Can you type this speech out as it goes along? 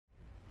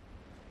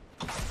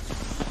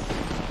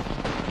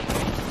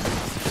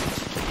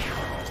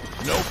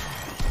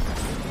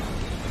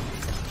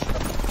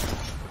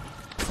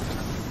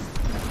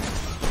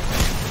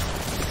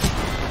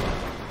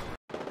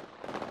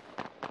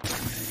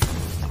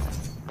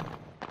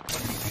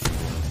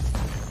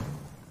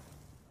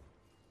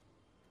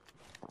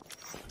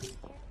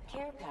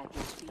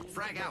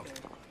Frag out.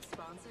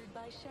 Sponsored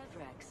by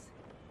Chevrex.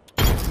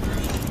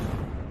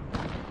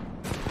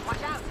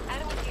 Watch out,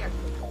 anyone here.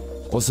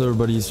 What's up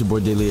everybody, it's your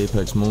boy Daily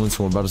Apex Moments,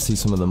 and we're about to see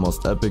some of the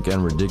most epic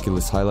and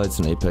ridiculous highlights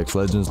in Apex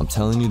Legends. I'm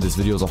telling you, this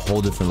video is a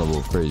whole different level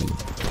of crazy.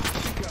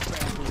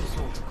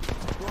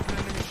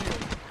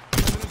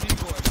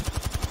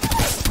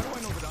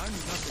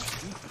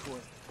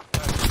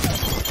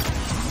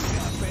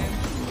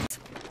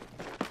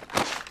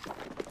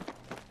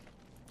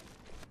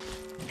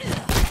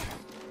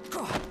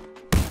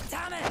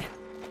 Damn it!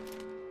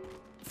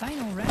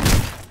 Final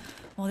round.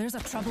 Well, there's a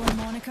troubling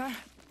moniker.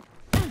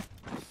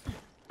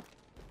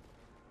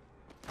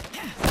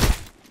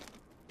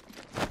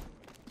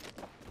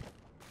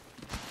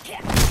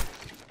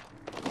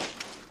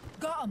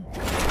 Got him.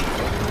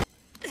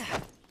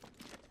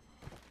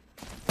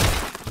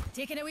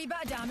 Taking a wee bit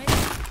of damage.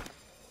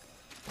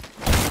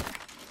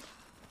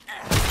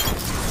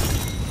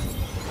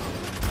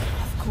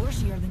 Of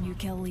course you're the new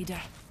kill leader.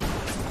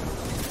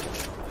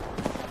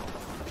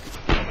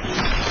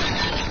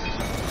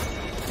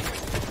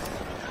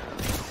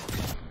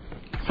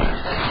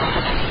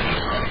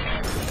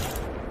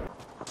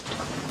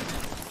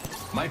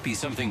 Might be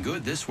something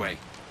good this way.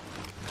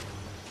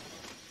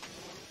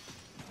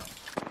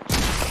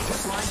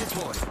 Zip line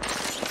deployed.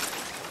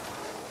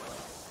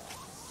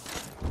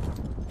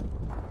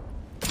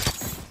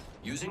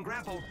 Using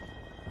grapple.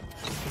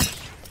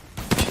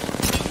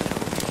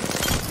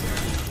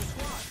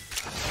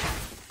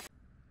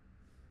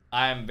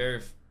 I am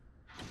very.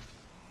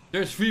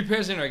 There's 3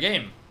 players in our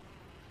game.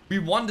 We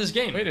won this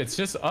game. Wait, it's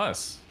just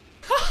us.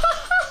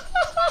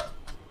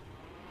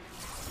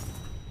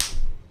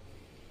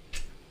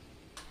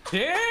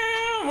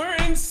 Damn, we're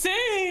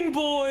insane,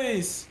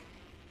 boys.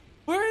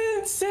 We're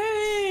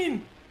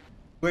insane.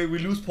 Wait, we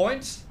lose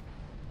points?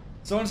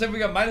 Someone said we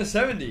got minus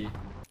 70.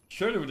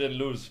 Surely we didn't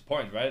lose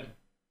points, right?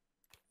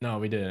 No,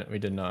 we didn't. We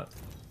did not.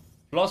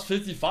 Plus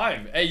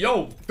 55. Hey,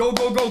 yo, go,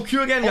 go, go,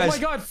 Q again, guys. Oh my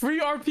God,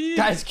 free RP.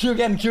 Guys, Q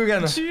again, Q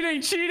again.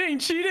 Cheating, cheating,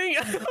 cheating.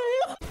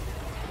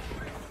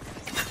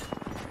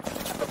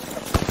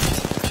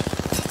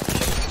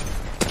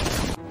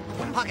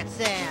 Pocket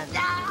sand.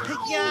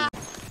 Yeah.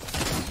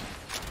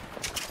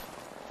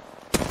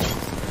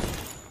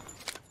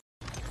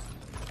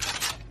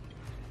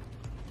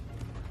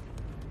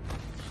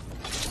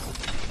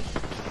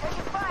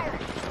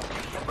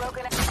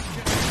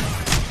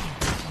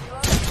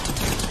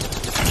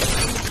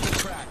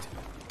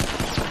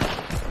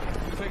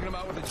 Taking him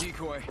out with a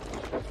decoy.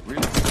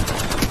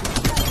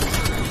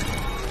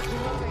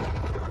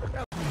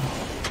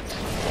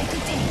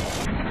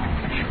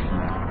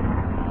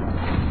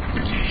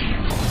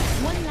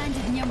 One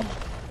landed near me.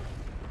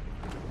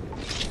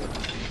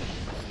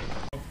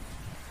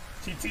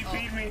 TTP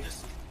me.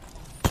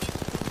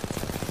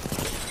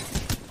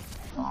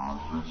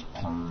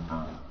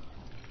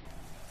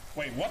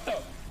 Wait, what the?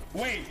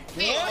 Wait.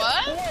 Wait,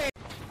 what? Wait.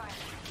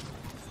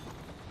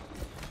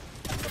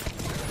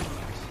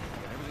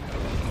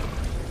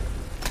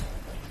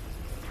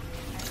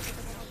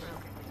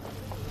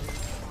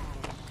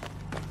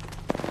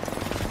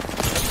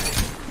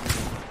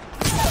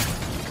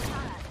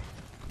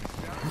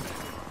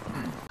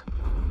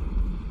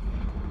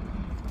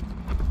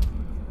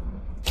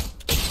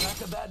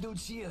 The bad dude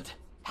shield.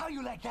 How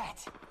you like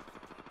that?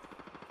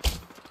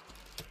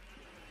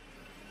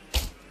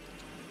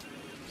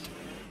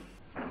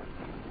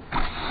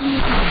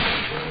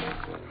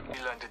 He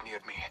landed near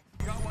me.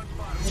 Got one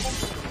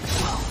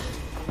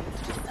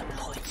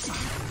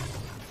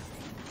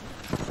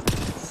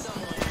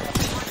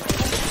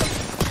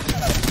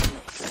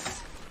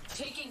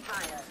Taking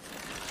fire.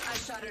 I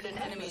shattered an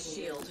enemy's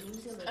shield.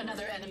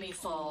 Another enemy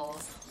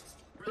falls.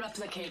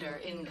 Replicator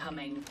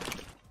incoming.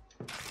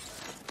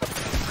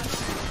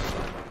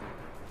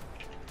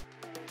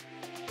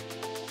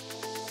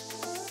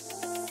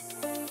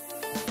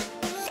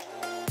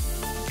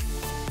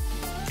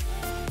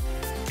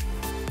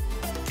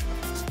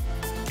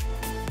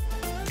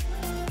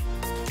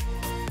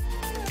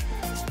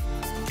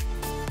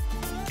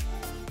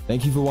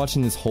 Thank you for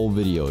watching this whole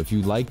video. If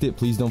you liked it,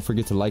 please don't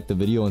forget to like the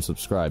video and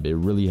subscribe. It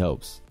really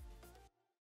helps.